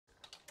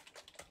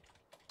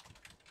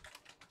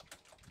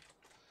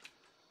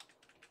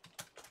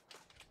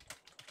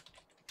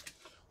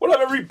What up,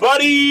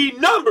 everybody?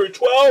 Number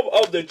 12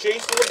 of the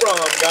Chase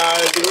LeBron,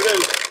 guys. Here it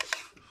is.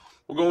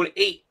 We're going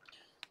 8.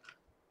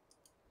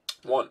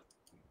 1,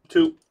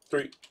 2,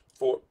 3,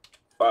 4,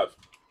 5,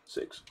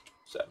 6,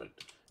 7,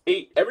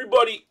 8.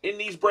 Everybody in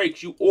these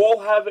breaks, you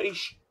all have a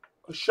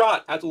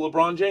shot at the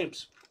LeBron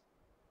James.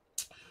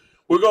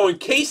 We're going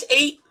case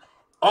 8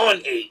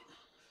 on 8.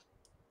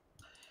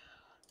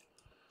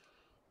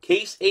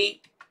 Case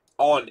 8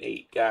 on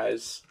 8,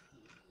 guys.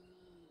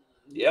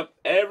 Yep,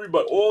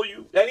 everybody,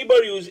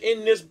 anybody who's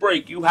in this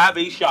break, you have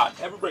a shot.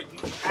 Every break, you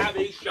have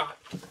a shot.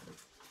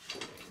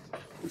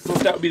 We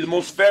thought that would be the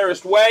most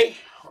fairest way.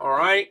 All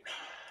right,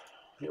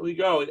 here we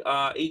go.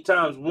 8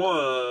 times.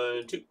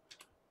 1, 2,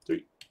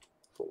 3,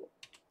 4,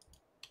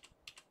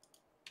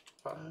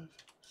 5,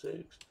 6,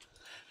 7,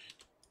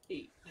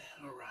 8.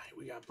 All right,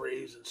 we got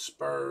Braves and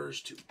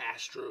Spurs to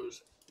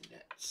Astros,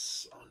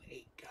 Nets on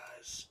 8,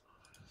 guys.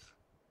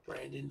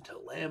 Brandon to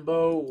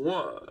Lambeau.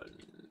 1,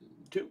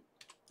 2,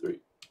 3,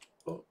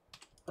 4,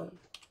 5,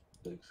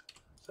 6,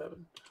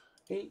 7,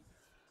 8.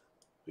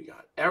 We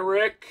got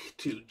Eric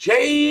to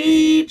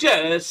Jay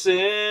Jessen.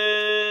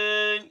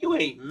 You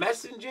ain't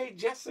messing, Jay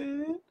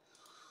Jessen.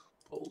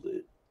 Fold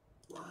it,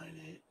 line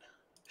it,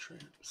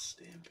 trim,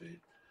 stamp it.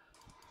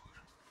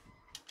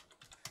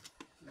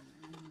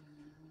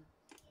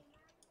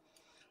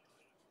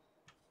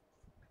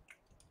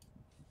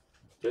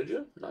 Did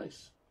you?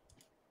 Nice.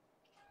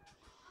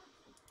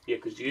 Yeah,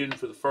 because you didn't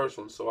for the first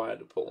one, so I had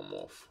to pull them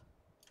off.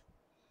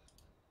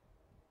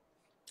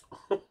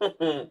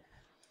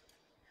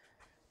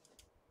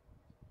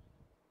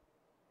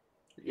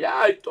 Yeah,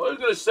 I thought I was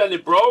going to send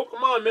it, bro.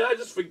 Come on, man. I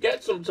just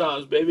forget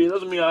sometimes, baby. It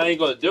doesn't mean I ain't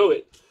going to do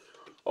it.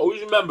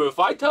 Always remember, if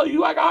I tell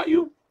you I got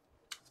you,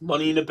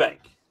 money in the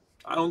bank.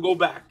 I don't go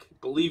back.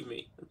 Believe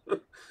me.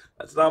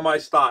 That's not my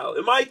style.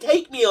 It might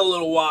take me a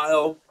little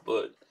while,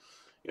 but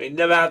you ain't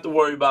never have to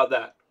worry about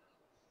that.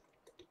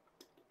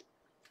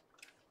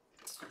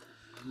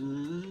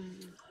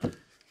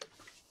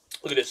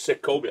 Look at this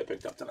sick Kobe I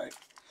picked up tonight.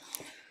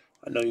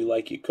 I know you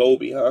like your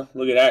Kobe, huh?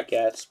 Look at that,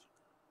 cats.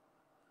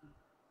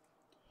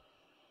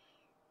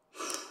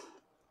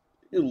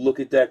 You look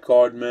at that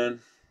card, man.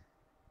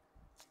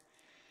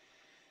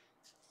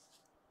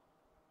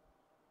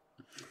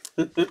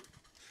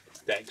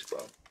 Thanks,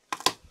 bro.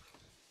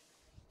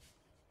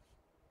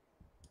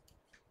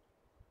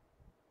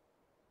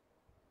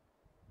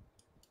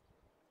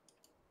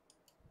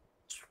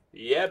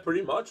 Yeah,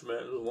 pretty much, man.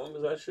 As long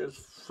as that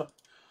shit's... As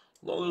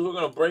long as we're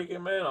going to break it,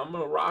 man, I'm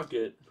going to rock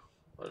it.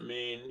 I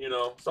mean, you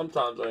know,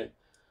 sometimes I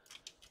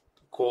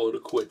call it a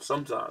quit.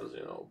 Sometimes,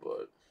 you know,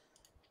 but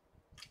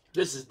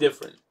this is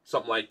different.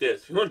 Something like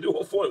this. If you want to do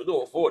a 40, we'll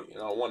do a 40, you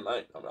know, one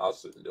night. I mean, I'll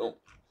sit and do them.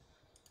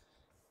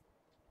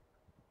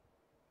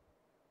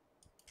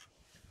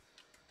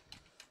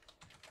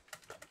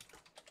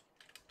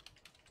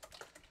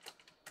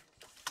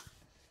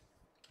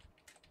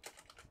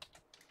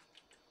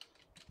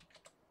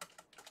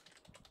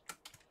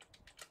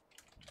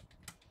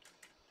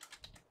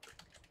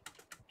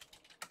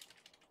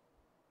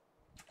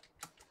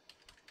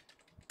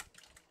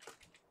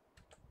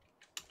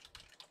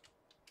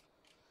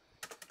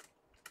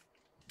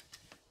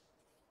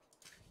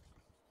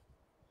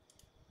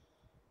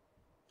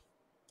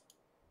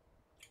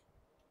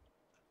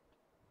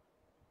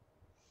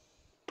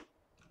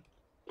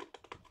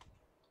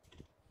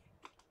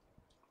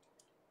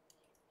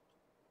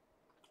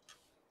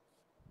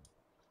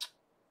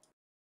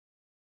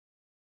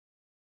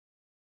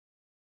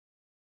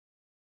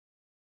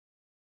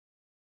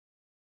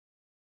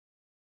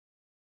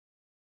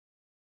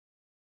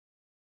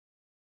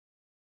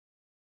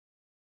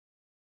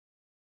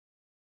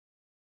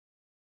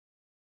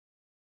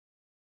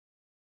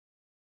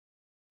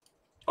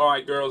 All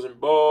right, girls and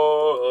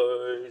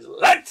boys,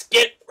 let's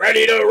get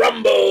ready to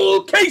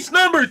rumble. Case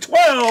number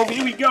 12.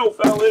 Here we go,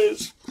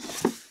 fellas.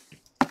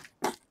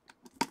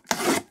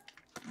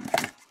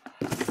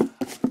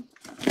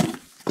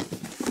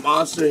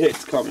 Monster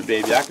hits coming,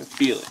 baby. I can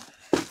feel it.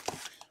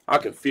 I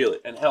can feel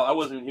it. And hell, I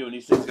wasn't even here when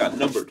these things got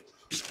numbered.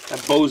 That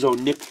bozo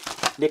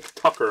Nick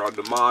Tucker on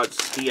the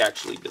mods, he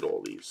actually did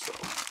all these, so.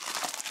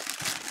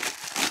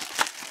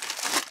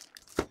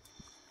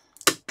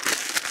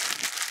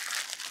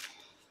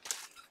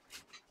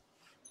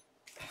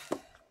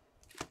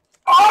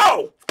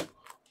 Oh!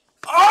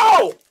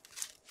 Oh!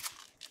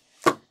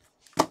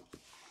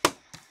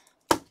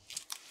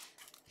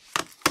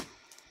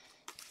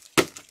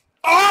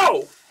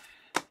 Oh!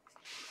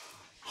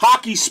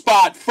 Hockey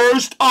spot.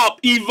 First up,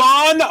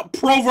 Ivan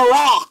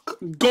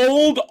Provorov.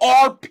 Gold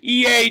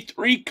RPA,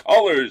 3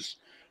 colors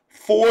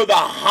for the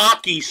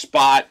hockey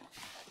spot.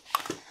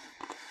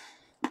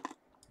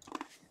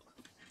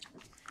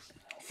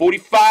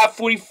 45,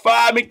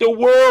 make the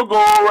world go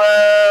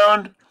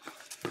around.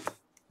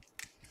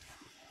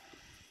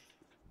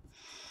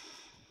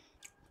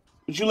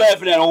 What you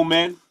laughing at, old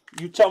man?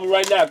 You tell me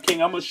right now,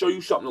 King. I'm going to show you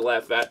something to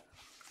laugh at.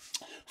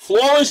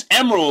 Flawless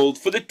Emerald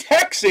for the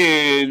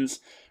Texans.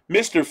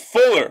 Mr.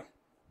 Fuller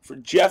for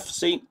Jeff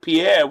St.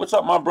 Pierre. What's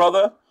up, my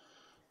brother?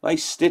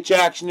 Nice stitch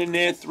action in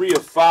there. 3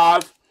 of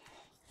 5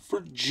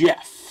 for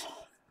Jeff.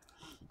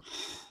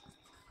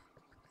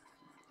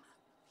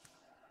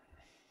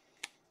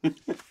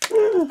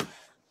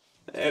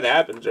 It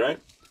happens, right?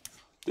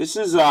 This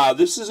is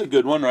a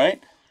good one,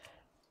 right?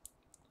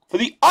 For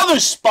the other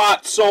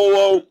spot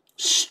solo,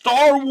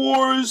 Star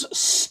Wars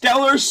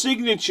Stellar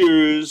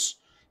Signatures,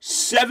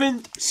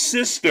 7th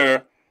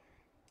Sister,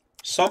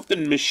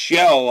 something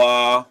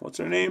Michelle, what's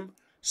her name?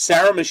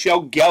 Sarah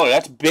Michelle Gellar.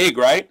 That's big,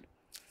 right?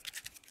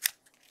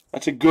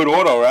 That's a good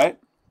auto, right?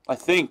 I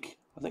think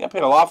I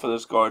paid a lot for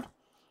this card.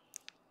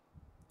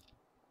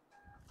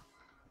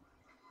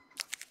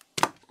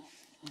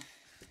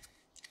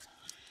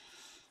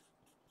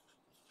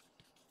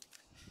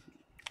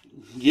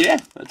 Yeah,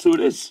 that's who it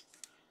is.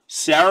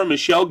 Sarah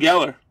Michelle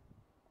Gellar.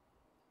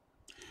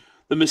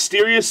 The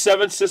mysterious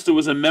 7th Sister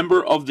was a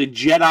member of the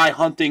Jedi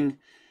hunting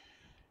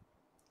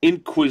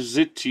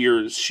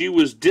Inquisitors. She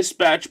was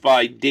dispatched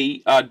by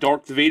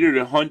Darth Vader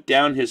to hunt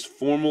down his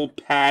former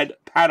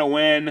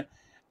Padawan,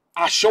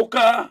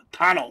 Ashoka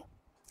Tano.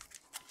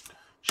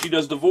 She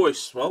does the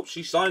voice. Well,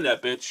 she signed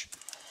that bitch.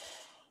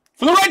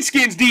 For the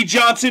Redskins, D.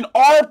 Johnson.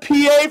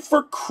 RPA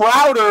for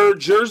Crowder.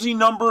 Jersey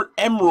number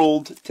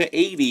Emerald to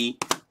 80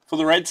 for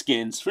the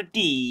Redskins for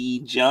D.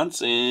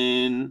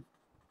 Johnson.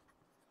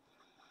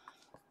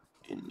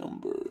 In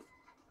number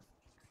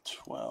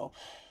 12.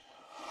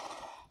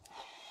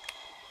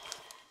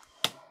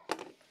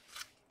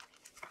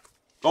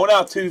 Going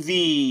out to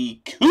the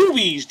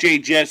Coobies, Jay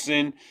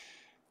Jessen.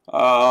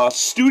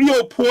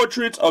 Studio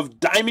portraits of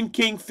Diamond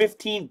King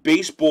 15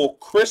 baseball,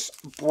 Chris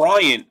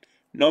Bryant,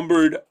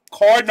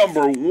 card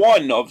number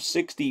 1 of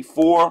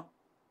 64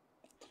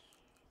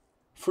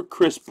 for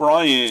Chris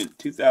Bryant,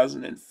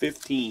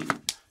 2015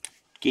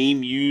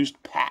 game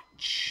used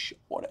patch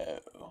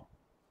auto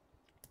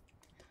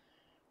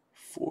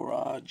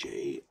for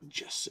Jay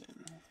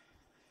Jessen.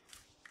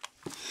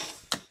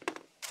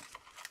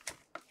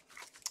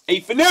 Hey,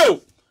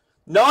 Fanu!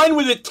 9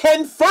 with a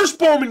 10 first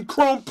Bowman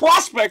Chrome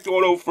prospect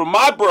auto for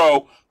my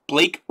bro,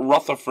 Blake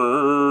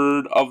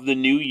Rutherford of the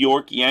New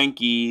York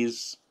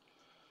Yankees.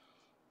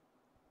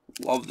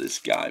 Love this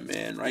guy,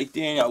 man. Right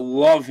there, I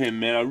love him,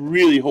 man. I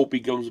really hope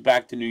he comes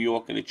back to New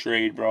York in a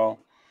trade, bro.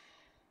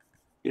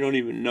 You don't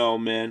even know,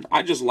 man.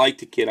 I just like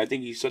the kid. I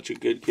think he's such a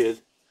good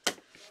kid.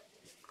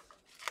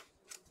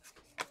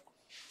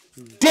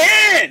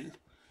 Dan!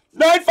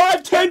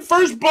 9-5-10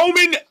 first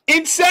Bowman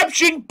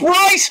Inception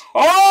Bryce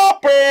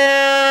Harper!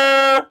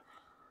 Yeah, she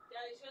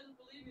doesn't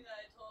believe me that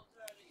I told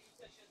her that you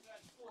said she was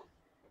at school.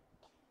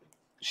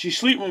 She's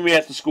sleeping with me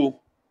at the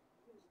school.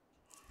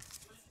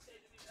 What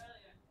did you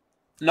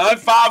say to me earlier?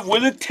 9-5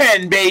 with a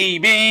 10,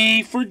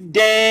 baby, for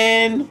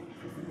Dan.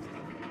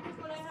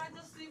 But I had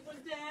to sleep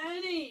with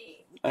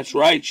Danny. That's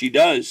right, she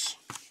does.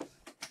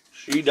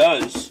 She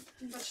does.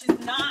 But she's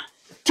not.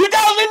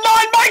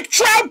 2009 Mike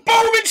Trout,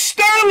 Bowman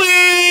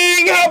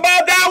Sterling. How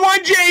about that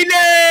one,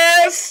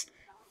 J-Ness?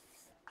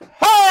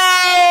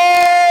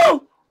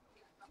 Oh!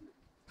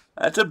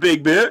 That's a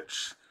big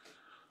bitch.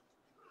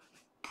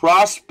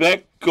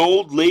 Prospect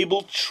Gold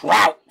Label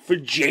Trout for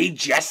J.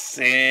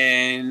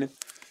 Jessen.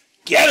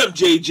 Get him,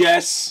 J.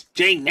 Jess.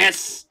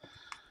 J-Ness.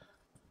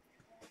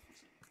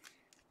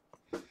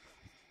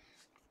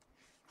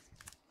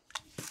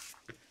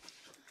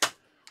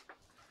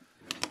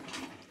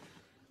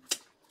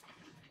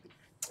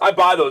 I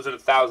buy those at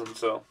 $1,000,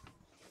 so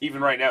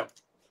even right now,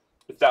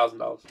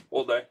 $1,000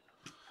 all day.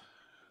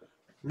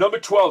 Number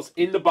 12's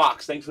in the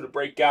box. Thanks for the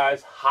break,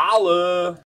 guys. Holla.